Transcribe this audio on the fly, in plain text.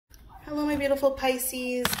my beautiful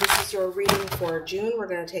Pisces. This is your reading for June. We're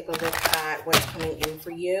going to take a look at what's coming in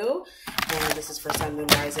for you. And this is for Sun, Moon,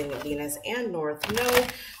 Rising, Venus, and North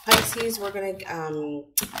Node. Pisces, we're going to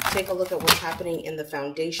take a look at what's happening in the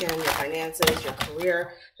foundation, your finances, your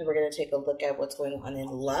career. Then we're going to take a look at what's going on in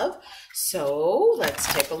love. So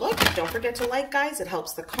let's take a look. Don't forget to like, guys. It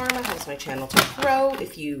helps the karma, helps my channel to grow.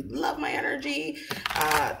 If you love my energy,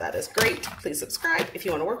 that is great. Please subscribe. If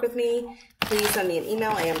you want to work with me, please send me an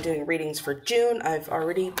email. I am doing readings for June. I've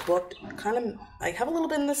already booked I have a little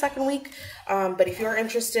bit in the second week, but if you're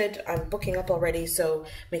interested, I'm booking up already, so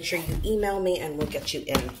make sure you email me and we'll get you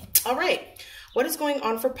in. All right, what is going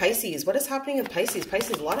on for Pisces? What is happening in Pisces?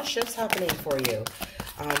 Pisces, a lot of shifts happening for you.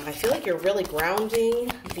 I feel like you're really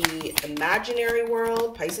grounding the imaginary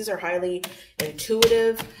world. Pisces are highly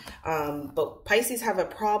intuitive, but Pisces have a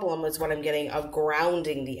problem, is what I'm getting, of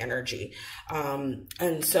grounding the energy.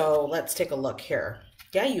 And so let's take a look here.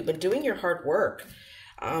 Yeah, you've been doing your hard work.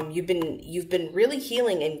 You've been really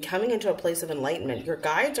healing and coming into a place of enlightenment. Your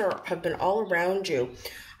guides have been all around you.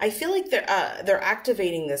 I feel like they're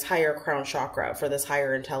activating this higher crown chakra for this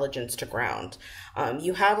higher intelligence to ground.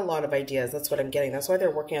 You have a lot of ideas. That's what I'm getting. That's why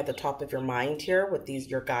they're working at the top of your mind here with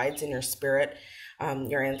your guides and your spirit,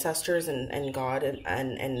 your ancestors and God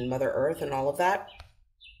and Mother Earth and all of that.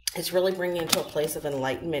 It's really bringing you into a place of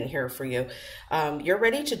enlightenment here for you. You're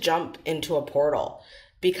ready to jump into a portal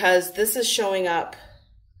because this is showing up.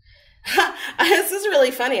 This is really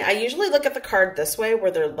funny. I usually look at the card this way where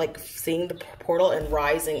they're like seeing the portal and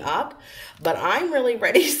rising up, but I'm really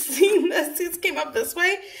ready seeing this. This came up this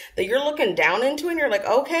way that you're looking down into and you're like,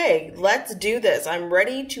 okay, let's do this. I'm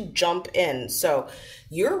ready to jump in. So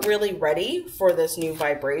you're really ready for this new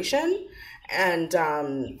vibration. And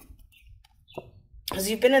because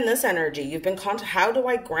you've been in this energy, you've been how do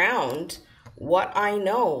I ground what I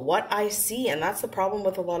know, what I see? And that's the problem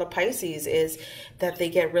with a lot of Pisces, is that they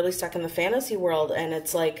get really stuck in the fantasy world. And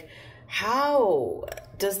it's like, how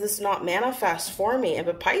does this not manifest for me?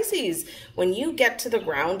 But Pisces, when you get to the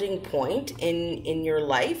grounding point in your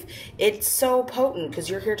life, it's so potent because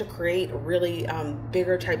you're here to create really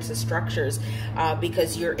bigger types of structures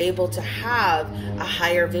because you're able to have a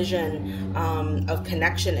higher vision of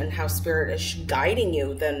connection and how spirit is guiding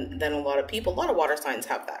you than a lot of people. A lot of water signs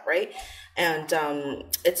have that, right? And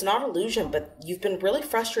it's not illusion, but you've been really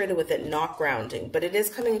frustrated with it not grounding, but it is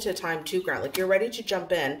coming into a time to ground. Like, you're ready to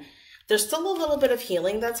jump in. There's still a little bit of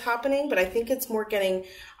healing that's happening, but I think it's more getting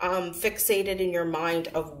fixated in your mind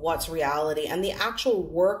of what's reality and the actual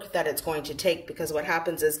work that it's going to take. Because what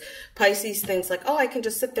happens is Pisces thinks like, oh, I can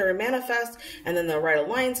just sit there and manifest, and then the right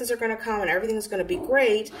alliances are going to come and everything's going to be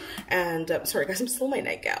great. And sorry guys, I'm still in my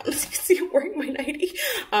nightgown. You can see I'm wearing my nightie.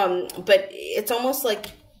 But it's almost like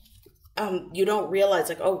you don't realize,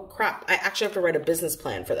 like, oh crap, I actually have to write a business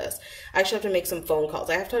plan for this. I actually have to make some phone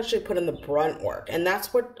calls. I have to actually put in the brunt work. And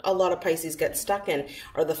that's what a lot of Pisces get stuck in,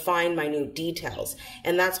 are the fine, minute details.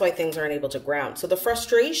 And that's why things aren't able to ground. So the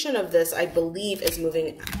frustration of this, I believe, is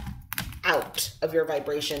moving out of your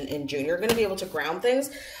vibration in June. You're going to be able to ground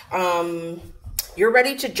things. You're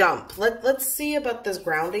ready to jump. Let's see about this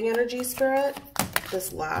grounding energy, Spirit.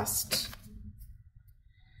 This last.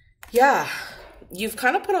 Yeah. You've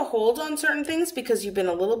kind of put a hold on certain things because you've been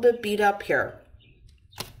a little bit beat up here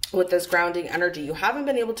with this grounding energy. You haven't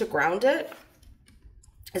been able to ground it.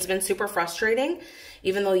 It's been super frustrating,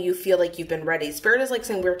 even though you feel like you've been ready. Spirit is like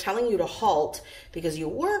saying, we're telling you to halt because you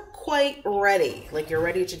weren't quite ready. Like, you're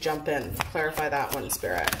ready to jump in. Clarify that one,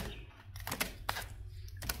 Spirit.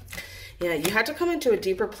 Yeah, you had to come into a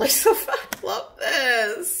deeper place of, I love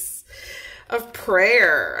this, of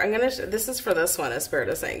prayer. This is for this one, as Spirit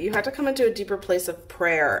is saying. You had to come into a deeper place of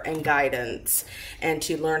prayer and guidance and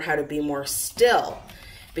to learn how to be more still,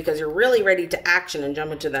 because you're really ready to action and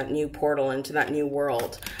jump into that new portal, into that new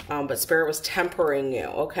world. But Spirit was tempering you,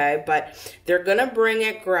 okay? But they're going to bring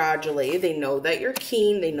it gradually. They know that you're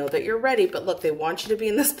keen. They know that you're ready. But look, they want you to be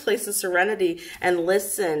in this place of serenity and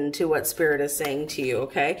listen to what Spirit is saying to you,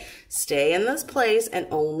 okay? Stay in this place and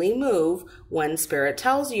only move when Spirit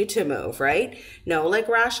tells you to move, right? No, like,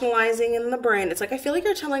 rationalizing in the brain. It's like, I feel like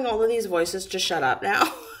you're telling all of these voices to shut up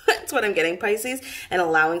now. That's what I'm getting, Pisces, and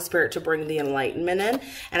allowing Spirit to bring the enlightenment in.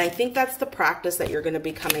 And I think that's the practice that you're going to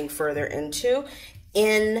be coming further into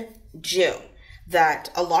in June. That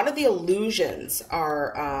a lot of the illusions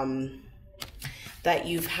are that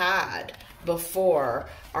you've had before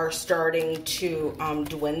are starting to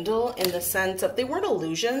dwindle, in the sense of, they weren't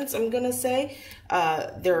illusions, I'm going to say.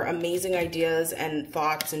 They're amazing ideas and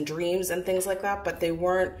thoughts and dreams and things like that, but they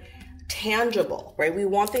weren't tangible, right? We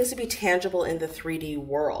want things to be tangible in the 3D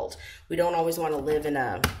world. We don't always want to live in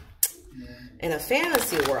a in a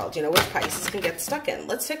fantasy world, you know, which Pisces can get stuck in.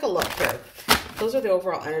 Let's take a look here. Those are the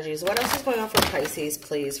overall energies. What else is going on for Pisces,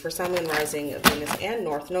 please? For Sun, Moon, Rising, Venus, and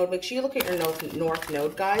North Node. Make sure you look at your North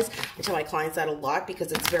Node, guys. I tell my clients that a lot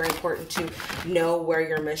because it's very important to know where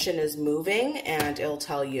your mission is moving, and it'll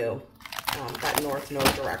tell you that North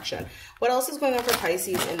Node direction. What else is going on for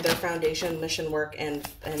Pisces in their foundation, mission work, and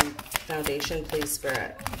foundation, please,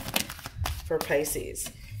 Spirit, for Pisces?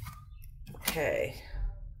 Okay.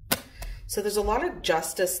 So there's a lot of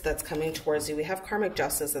justice that's coming towards you. We have karmic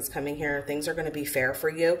justice that's coming here. Things are going to be fair for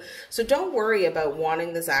you. So don't worry about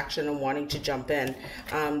wanting this action and wanting to jump in.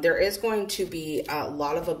 There is going to be a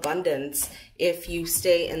lot of abundance if you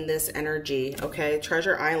stay in this energy, okay?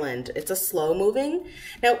 Treasure Island, it's a slow moving.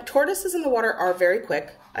 Now, tortoises in the water are very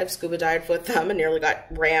quick. I've scuba dived with them and nearly got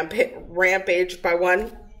rampaged by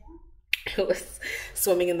one who was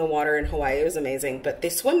swimming in the water in Hawaii. It was amazing, but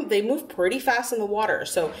they move pretty fast in the water.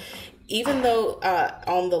 So even though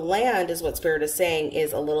on the land is what Spirit is saying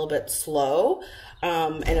is a little bit slow,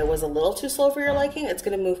 and it was a little too slow for your liking, it's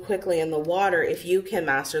going to move quickly in the water if you can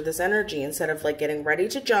master this energy. Instead of like getting ready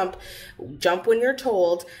to jump when you're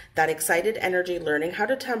told. That excited energy, learning how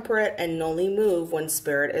to temper it and only move when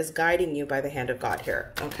Spirit is guiding you by the hand of God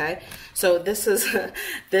here. Okay, so this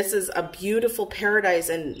is a beautiful paradise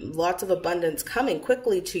and lots of abundance coming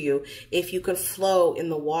quickly to you if you can flow in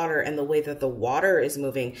the water and the way that the water is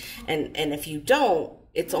moving. And if you don't,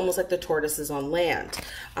 it's almost like the tortoises on land.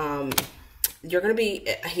 You're going to be,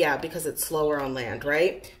 yeah, because it's slower on land,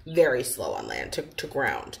 right? Very slow on land to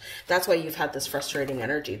ground. That's why you've had this frustrating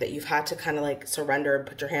energy that you've had to kind of like surrender and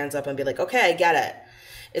put your hands up and be like, okay, I get it.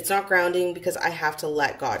 It's not grounding because I have to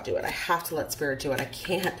let God do it. I have to let Spirit do it.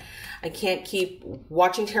 I can't keep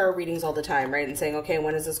watching tarot readings all the time, right? And saying, okay,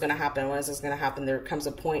 when is this going to happen? When is this going to happen? There comes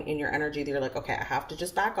a point in your energy that you're like, okay, I have to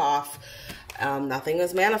just back off. Nothing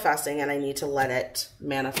is manifesting and I need to let it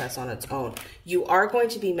manifest on its own. You are going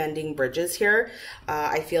to be mending bridges here.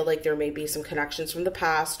 I feel like there may be some connections from the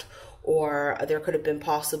past, or there could have been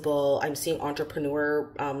possible, I'm seeing entrepreneur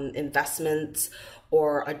investments,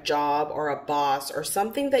 or a job or a boss or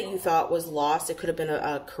something that you thought was lost. It could have been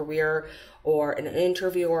a career or an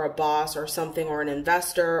interview or a boss or something, or an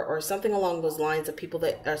investor or something along those lines of people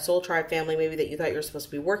that are soul tribe family, maybe that you thought you were supposed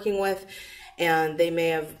to be working with, and they may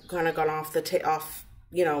have kind of gone off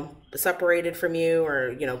you know, separated from you,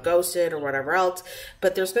 or, you know, ghosted or whatever else.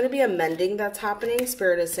 But there's going to be a mending that's happening.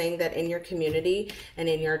 Spirit is saying that in your community and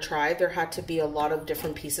in your tribe, there had to be a lot of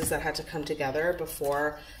different pieces that had to come together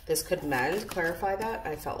before this could mend. Clarify that.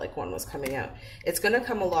 I felt like one was coming out. It's going to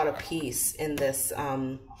come a lot of peace in this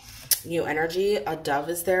new energy. A dove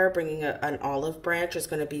is there bringing an olive branch. There's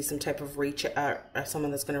going to be some type of someone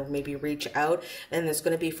that's going to maybe reach out, and there's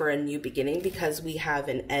going to be for a new beginning because we have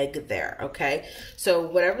an egg there. Okay, so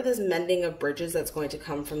whatever this mending of bridges that's going to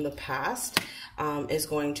come from the past is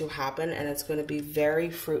going to happen, and it's going to be very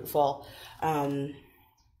fruitful.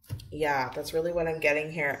 Yeah, that's really what I'm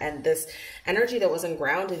getting here. And this energy that wasn't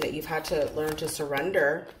grounding, that you've had to learn to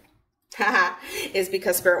surrender is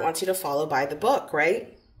because Spirit wants you to follow by the book,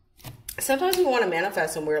 right? Sometimes we want to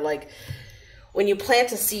manifest and we're like, when you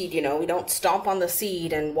plant a seed, you know, we don't stomp on the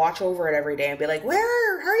seed and watch over it every day and be like,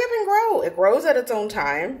 where, hurry up and grow. It grows at its own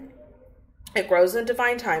time. It grows in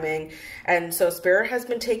divine timing. And so Spirit has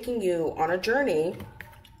been taking you on a journey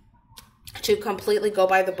to completely go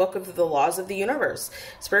by the book of the laws of the universe.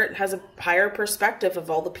 Spirit has a higher perspective of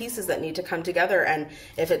all the pieces that need to come together. And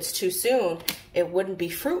if it's too soon, it wouldn't be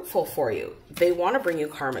fruitful for you. They want to bring you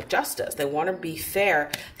karmic justice. They want to be fair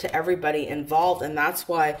to everybody involved. And that's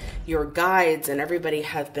why your guides and everybody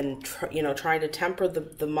have been, trying to temper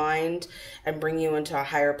the mind and bring you into a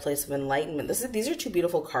higher place of enlightenment. These are two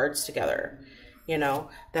beautiful cards together, you know,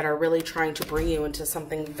 that are really trying to bring you into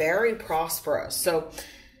something very prosperous. So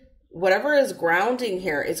whatever is grounding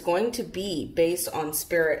here is going to be based on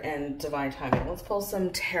Spirit and divine timing. Let's pull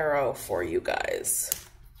some tarot for you guys.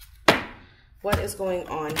 What is going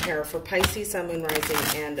on here for Pisces, Sun, Moon,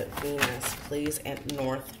 Rising, and Venus, please, and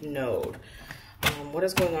North Node? What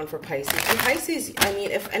is going on for Pisces? And Pisces, I mean,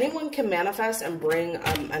 if anyone can manifest and bring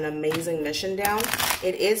an amazing mission down,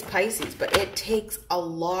 it is Pisces. But it takes a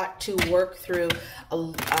lot to work through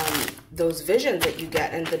those visions that you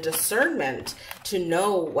get and the discernment to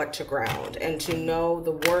know what to ground and to know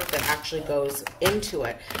the work that actually goes into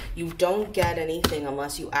it. You don't get anything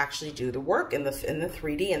unless you actually do the work in the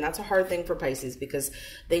 3D. And that's a hard thing for Pisces because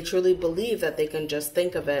they truly believe that they can just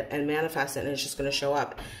think of it and manifest it and it's just going to show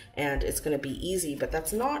up and it's going to be easy. But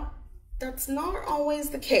that's not always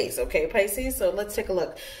the case, okay, Pisces? So let's take a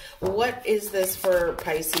look. What is this for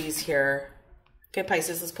Pisces here Okay,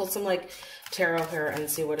 Pisces, let's pull some like tarot here and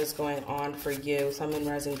see what is going on for you. Sun, Moon,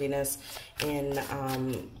 Rising, Venus in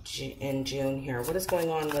June here. What is going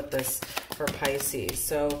on with this for Pisces?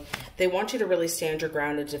 So they want you to really stand your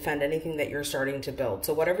ground and defend anything that you're starting to build.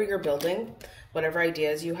 So whatever you're building, whatever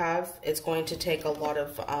ideas you have, it's going to take a lot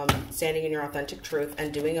of standing in your authentic truth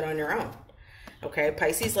and doing it on your own. Okay,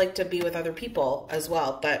 Pisces like to be with other people as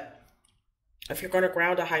well, but if you're going to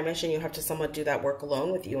ground a high mission, you have to somewhat do that work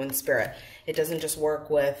alone with you in spirit. It doesn't just work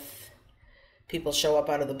with people show up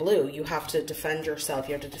out of the blue. You have to defend yourself.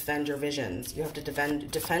 You have to defend your visions. You have to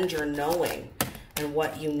defend your knowing and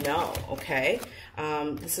what you know, okay?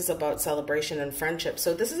 This is about celebration and friendship.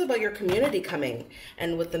 So this is about your community coming.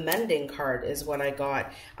 And with the mending card is what I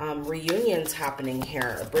got. Reunions happening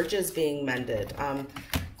here. Bridges being mended.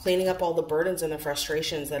 Cleaning up all the burdens and the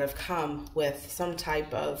frustrations that have come with some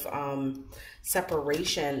type of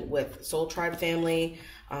separation with soul tribe family.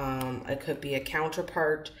 It could be a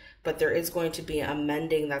counterpart, but there is going to be a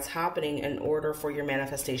mending that's happening in order for your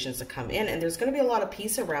manifestations to come in. And there's going to be a lot of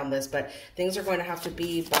peace around this, but things are going to have to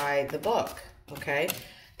be by the book, okay?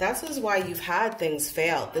 This is why you've had things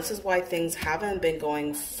fail. This is why things haven't been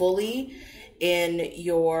going fully in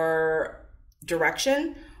your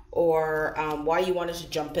direction, or why you wanted to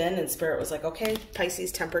jump in and spirit was like, okay,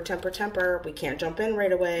 Pisces, temper, temper, temper. We can't jump in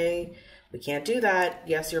right away. We can't do that.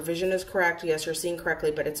 Yes, your vision is correct. Yes, you're seeing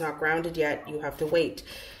correctly, but it's not grounded yet. You have to wait.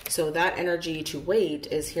 So that energy to wait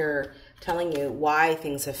is here telling you why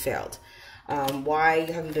things have failed, why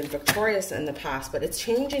you haven't been victorious in the past, but it's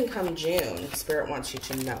changing come June. Spirit wants you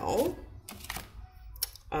to know.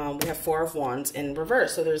 We have Four of Wands in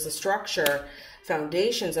reverse. So there's a structure,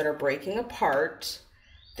 foundations that are breaking apart.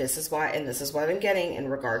 This is why, and this is what I'm getting in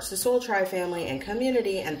regards to soul tribe family and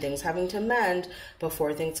community and things having to mend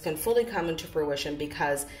before things can fully come into fruition,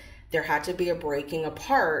 because there had to be a breaking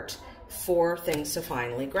apart for things to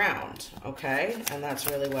finally ground, okay? And that's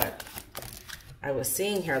really what I was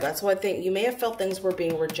seeing here. That's what you may have felt things were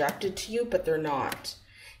being rejected to you, but they're not.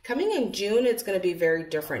 Coming in June, it's going to be very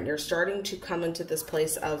different. You're starting to come into this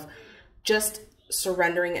place of just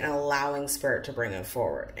surrendering and allowing spirit to bring it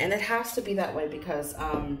forward. And it has to be that way because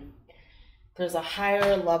there's a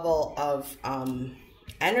higher level of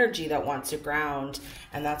energy that wants to ground,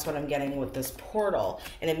 and that's what I'm getting with this portal.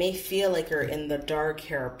 And it may feel like you're in the dark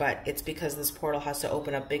here, but it's because this portal has to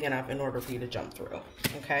open up big enough in order for you to jump through,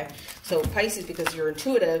 okay? So Pisces, because you're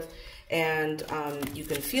intuitive and you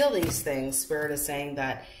can feel these things, spirit is saying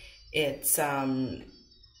that it's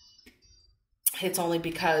only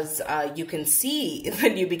because you can see the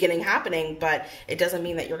new beginning happening, but it doesn't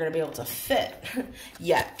mean that you're going to be able to fit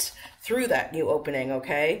yet through that new opening,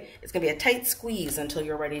 okay? It's going to be a tight squeeze until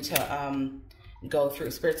you're ready to go through.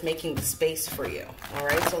 Spirit's making the space for you, all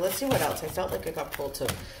right? So let's see what else. I felt like I got pulled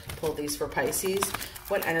to pull these for Pisces.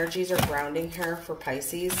 What energies are grounding here for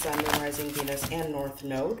Pisces? Sun, Moon, Rising, Venus, and North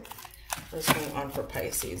Node. What's going on for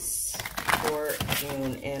Pisces for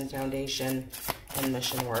June in foundation and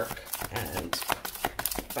mission work and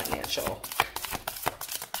financial?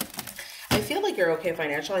 I feel like you're okay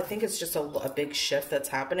financial. I think it's just a big shift that's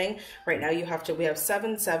happening right now. We have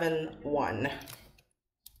 771.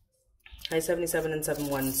 Hi, 77 and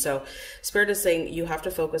 71. So spirit is saying you have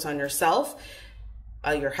to focus on yourself,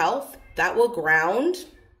 your health. That will ground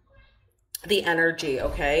the energy,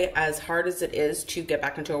 okay? As hard as it is to get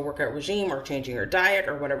back into a workout regime or changing your diet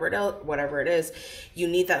or whatever it is, you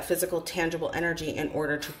need that physical, tangible energy in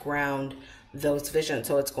order to ground those visions.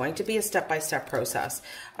 So it's going to be a step-by-step process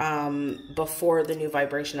before the new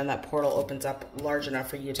vibration and that portal opens up large enough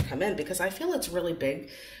for you to come in, because I feel it's really big,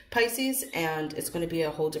 Pisces, and it's going to be a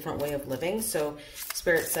whole different way of living. So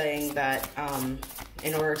Spirit's saying that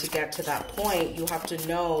in order to get to that point, you have to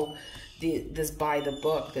know this by the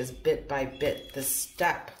book, this bit by bit, this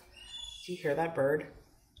step. Do you hear that bird?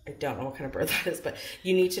 I don't know what kind of bird that is, but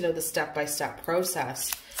you need to know the step-by-step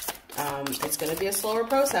process. It's going to be a slower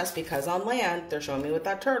process because on land, they're showing me with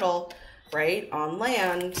that turtle, right? On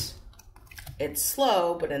land, it's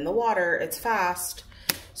slow, but in the water, it's fast.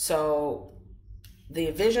 So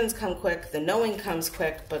the visions come quick, the knowing comes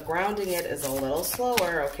quick, but grounding it is a little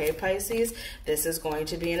slower, okay, Pisces? This is going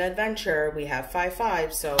to be an adventure. We have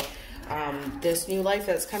 5-5, so this new life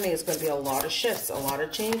that's coming is going to be a lot of shifts, a lot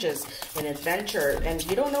of changes, an adventure, and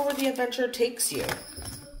you don't know where the adventure takes you,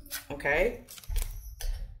 okay?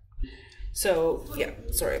 So, yeah,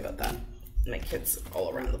 sorry about that. My kids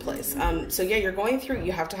all around the place. So yeah, you're going through,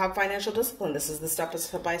 you have to have financial discipline. This is the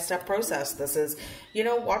step-by-step process. This is, you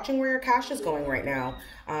know, watching where your cash is going right now,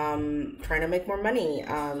 trying to make more money,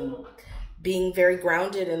 being very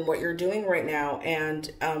grounded in what you're doing right now,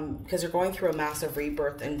 and because you're going through a massive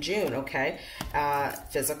rebirth in June, okay?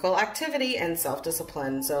 Physical activity and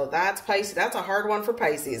self-discipline. So that's Pisces. That's a hard one for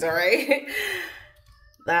Pisces, all right?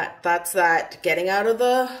 That's that getting out of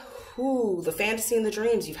the fantasy and the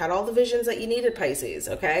dreams. You've had all the visions that you needed, Pisces,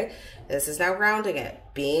 okay? This is now grounding it.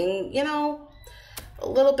 Being, you know, a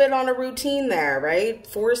little bit on a routine there, right?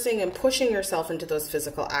 Forcing and pushing yourself into those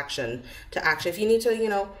physical action to action. If you need to, you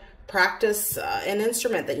know, practice an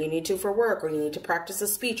instrument that you need to for work, or you need to practice a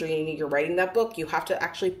speech, or you're writing that book, you have to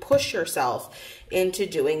actually push yourself into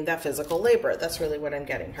doing that physical labor. That's really what I'm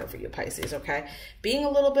getting here for you, Pisces, okay? Being a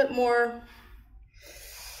little bit more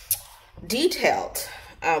detailed,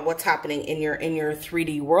 what's happening in your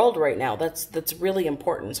 3D world right now. That's really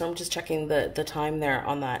important. So I'm just checking the time there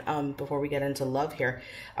on that before we get into love here,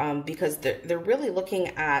 because they're really looking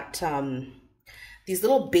at these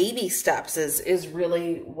little baby steps is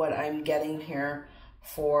really what I'm getting here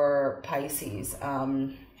for Pisces.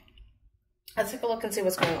 Let's take a look and see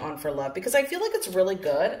what's going on for love, because I feel like it's really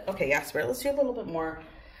good. Okay, yeah, Spirit, let's do a little bit more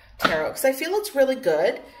tarot, because I feel it's really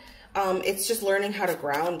good. It's just learning how to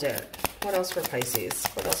ground it. What else for Pisces?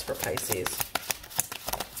 What else for Pisces?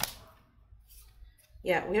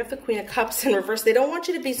 Yeah, we have the Queen of Cups in reverse. They don't want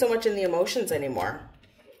you to be so much in the emotions anymore.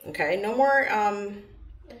 Okay, no more,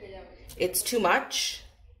 it's too much.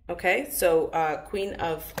 Okay, so Queen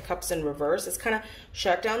of Cups in reverse. It's kind of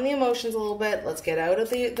shut down the emotions a little bit. Let's get out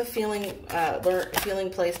of the feeling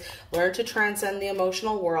place. Learn to transcend the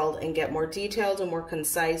emotional world and get more detailed and more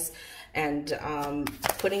concise. And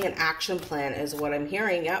putting an action plan is what I'm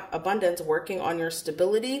hearing. Yep, abundance, working on your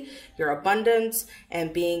stability, your abundance,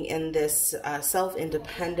 and being in this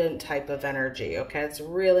self-independent type of energy, okay? It's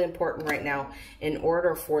really important right now in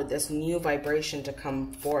order for this new vibration to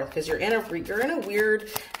come forth, because you're in a weird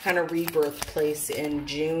kind of rebirth place in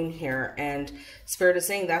June here, and Spirit is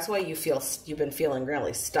saying that's why you've been feeling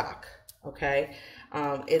really stuck, okay?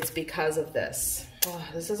 It's because of this. Oh,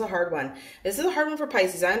 this is a hard one. This is a hard one for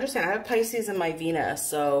Pisces. I understand. I have Pisces in my Venus.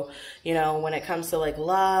 So, you know, when it comes to like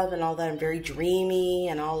love and all that, I'm very dreamy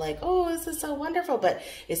and all like, oh, this is so wonderful. But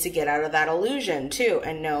it's to get out of that illusion too,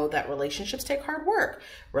 and know that relationships take hard work.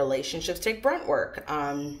 Relationships take brunt work.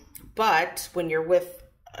 But when you're with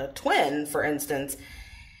a twin, for instance,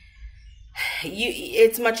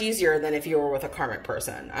 it's much easier than if you were with a karmic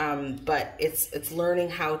person, but it's learning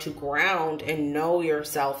how to ground and know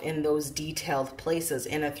yourself in those detailed places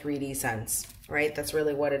in a 3D sense, right? That's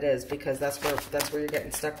really what it is, because that's where you're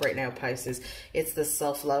getting stuck right now, Pisces. It's the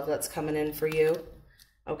self-love that's coming in for you,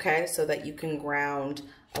 okay, so that you can ground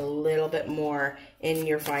a little bit more in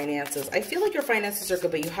your finances. I feel like your finances are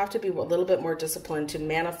good, but you have to be a little bit more disciplined to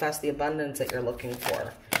manifest the abundance that you're looking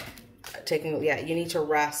for. You need to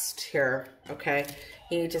rest here, okay?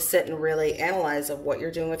 You need to sit and really analyze of what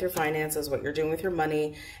you're doing with your finances, what you're doing with your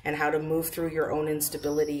money, and how to move through your own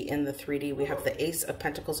instability in the 3D. We have the Ace of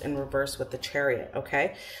Pentacles in reverse with the Chariot,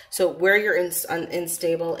 okay? So where you're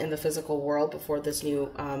unstable in the physical world before this new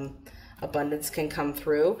abundance can come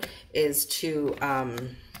through is to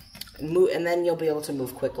move, and then you'll be able to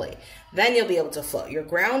move quickly. Then you'll be able to float. You're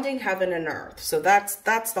grounding heaven and earth. So that's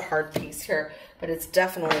the hard piece here, but it's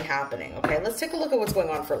definitely happening. Okay, let's take a look at what's going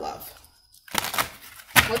on for love.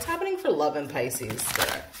 What's happening for love in Pisces,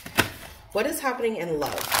 Spirit? What is happening in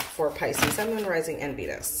love for Pisces? Sun, Moon, Rising, and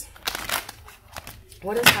Venus.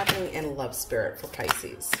 What is happening in love, Spirit, for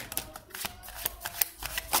Pisces?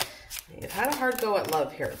 You've had a hard go at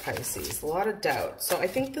love here, Pisces. A lot of doubt. So I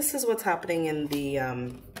think this is what's happening in the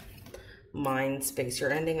mind space.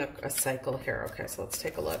 You're ending a cycle here. Okay, so let's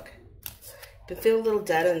take a look. You feel a little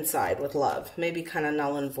dead inside with love, maybe kind of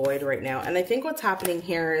null and void right now. And I think what's happening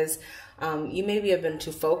here is you maybe have been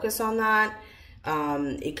too focused on that.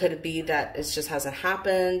 It could be that it just hasn't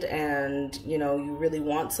happened, and you know, you really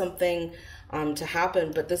want something to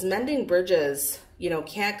happen, but this mending bridges, you know,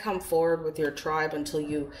 can't come forward with your tribe until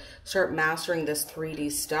you start mastering this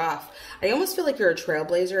 3D stuff. I almost feel like you're a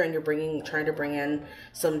trailblazer and you're trying to bring in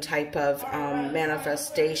some type of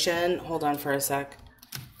manifestation. Hold on for a sec.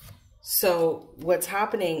 So what's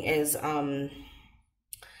happening is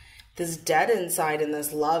this dead inside and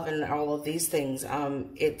this love and all of these things,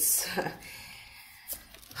 it's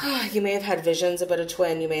you may have had visions about a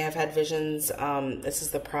twin. You may have had visions. This is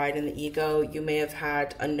the pride and the ego. You may have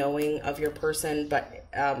had a knowing of your person, but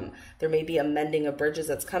there may be a mending of bridges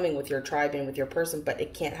that's coming with your tribe and with your person, but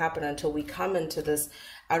it can't happen until we come into this,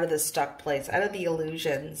 out of this stuck place, out of the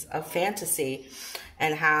illusions of fantasy,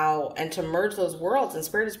 and to merge those worlds. And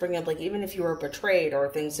Spirit is bringing up, like, even if you were betrayed or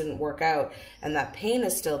things didn't work out and that pain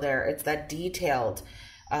is still there, it's that detailed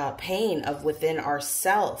pain of within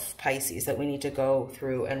ourself, Pisces, that we need to go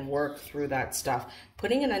through and work through that stuff.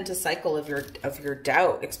 Putting an end to cycle of your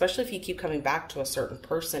doubt, especially if you keep coming back to a certain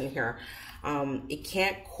person here. It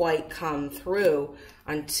can't quite come through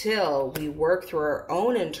until we work through our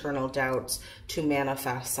own internal doubts to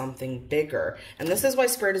manifest something bigger. And this is why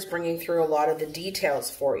Spirit is bringing through a lot of the details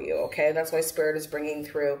for you, okay? That's why Spirit is bringing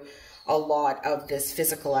through a lot of this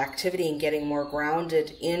physical activity and getting more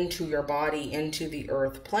grounded into your body, into the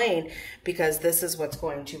earth plane, because this is what's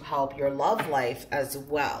going to help your love life as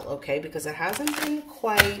well, okay? Because it hasn't been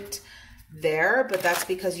quite there, but that's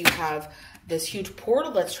because you have this huge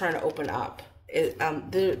portal that's trying to open up.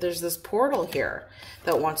 There's this portal here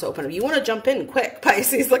that wants to open up. You want to jump in quick,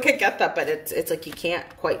 Pisces. Look, I get that, but it's like you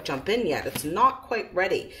can't quite jump in yet. It's not quite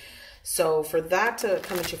ready. So for that to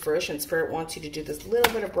come into fruition, Spirit wants you to do this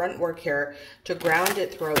little bit of brunt work here to ground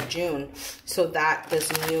it throughout June so that this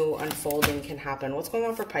new unfolding can happen. What's going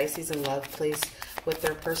on for Pisces in love, please, with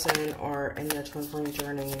their person or in their twin flame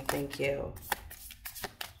journey? Thank you.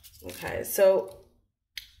 Okay, so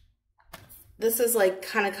this is like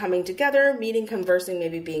kind of coming together, meeting, conversing,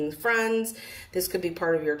 maybe being friends. This could be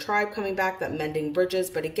part of your tribe coming back, that mending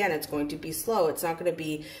bridges. But again, it's going to be slow. It's not going to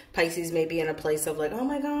be Pisces maybe in a place of like, oh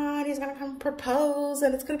my God, he's going to come propose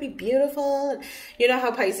and it's going to be beautiful. You know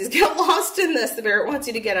how Pisces get lost in this. The Spirit wants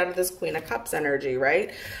you to get out of this Queen of Cups energy,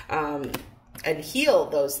 right? And heal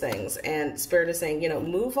those things. And Spirit is saying, you know,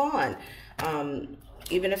 move on.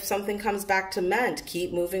 Even if something comes back to mend,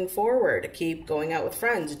 keep moving forward, keep going out with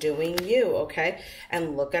friends, doing you, okay?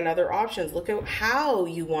 And look at other options. Look at how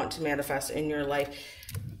you want to manifest in your life.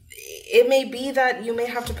 It may be that you may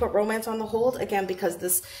have to put romance on the hold again because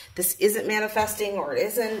this isn't manifesting, or it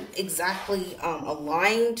isn't exactly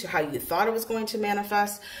aligned to how you thought it was going to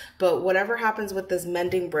manifest. But whatever happens with this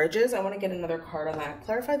mending bridges, I want to get another card on that.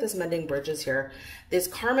 Clarify this mending bridges here. This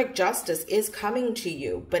karmic justice is coming to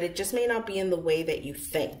you, but it just may not be in the way that you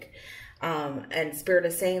think. And Spirit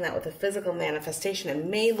is saying that with a physical manifestation, it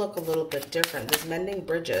may look a little bit different. This mending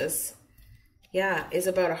bridges, yeah, is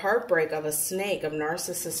about a heartbreak of a snake of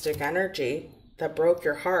narcissistic energy that broke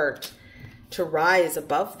your heart to rise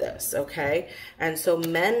above this, okay? And so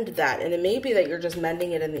mend that. And it may be that you're just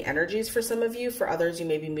mending it in the energies for some of you. For others, you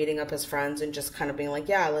may be meeting up as friends and just kind of being like,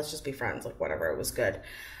 yeah, let's just be friends. Like, whatever, it was good.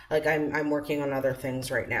 Like, I'm working on other things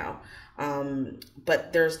right now.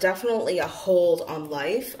 But there's definitely a hold on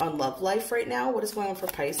life, on love life right now. What is going on for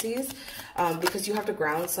Pisces? Because you have to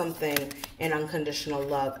ground something in unconditional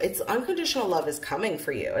love. Unconditional love is coming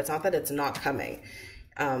for you. It's not that it's not coming.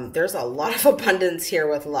 There's a lot of abundance here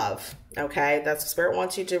with love. Okay. That's Spirit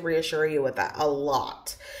wants you to reassure you with that a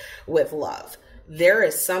lot with love. There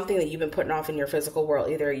is something that you've been putting off in your physical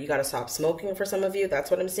world. Either you got to stop smoking for some of you.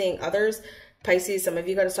 That's what I'm seeing. Others, Pisces, some of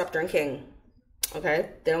you got to stop drinking. Okay.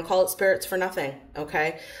 They don't call it spirits for nothing.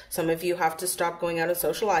 Okay. Some of you have to stop going out and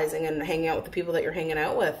socializing and hanging out with the people that you're hanging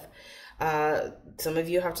out with. Some of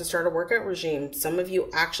you have to start a workout regime. Some of you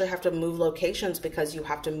actually have to move locations because you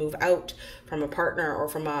have to move out from a partner or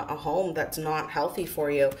from a home that's not healthy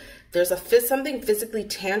for you. There's something physically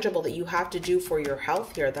tangible that you have to do for your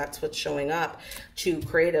health here. That's what's showing up to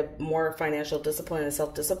create a more financial discipline and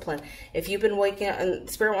self-discipline. If you've been waking up, and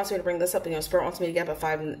Spirit wants me to bring this up, you know, Spirit wants me to get up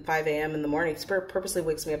at 5 a.m. in the morning. Spirit purposely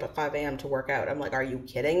wakes me up at 5 a.m. to work out. I'm like, are you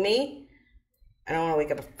kidding me? I don't want to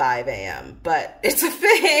wake up at 5 a.m., but it's a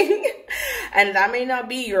thing. And that may not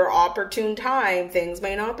be your opportune time. Things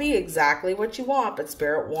may not be exactly what you want, but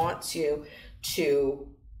Spirit wants you to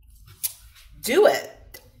do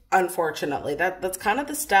it. Unfortunately, that's kind of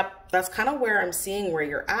the step. That's kind of where I'm seeing where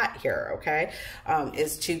you're at here. Okay.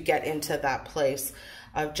 Is to get into that place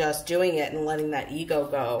of just doing it and letting that ego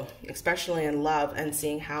go, especially in love, and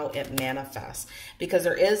seeing how it manifests. Because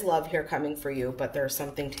there is love here coming for you, but there's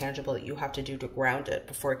something tangible that you have to do to ground it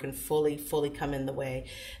before it can fully come in the way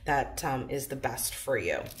that is the best for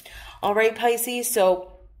you. All right, Pisces,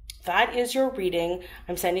 so that is your reading.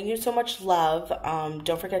 I'm sending you so much love.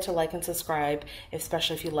 Don't forget to like and subscribe,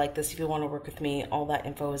 especially if you like this, if you want to work with me. All that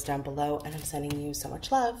info is down below, and I'm sending you so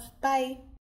much love. Bye.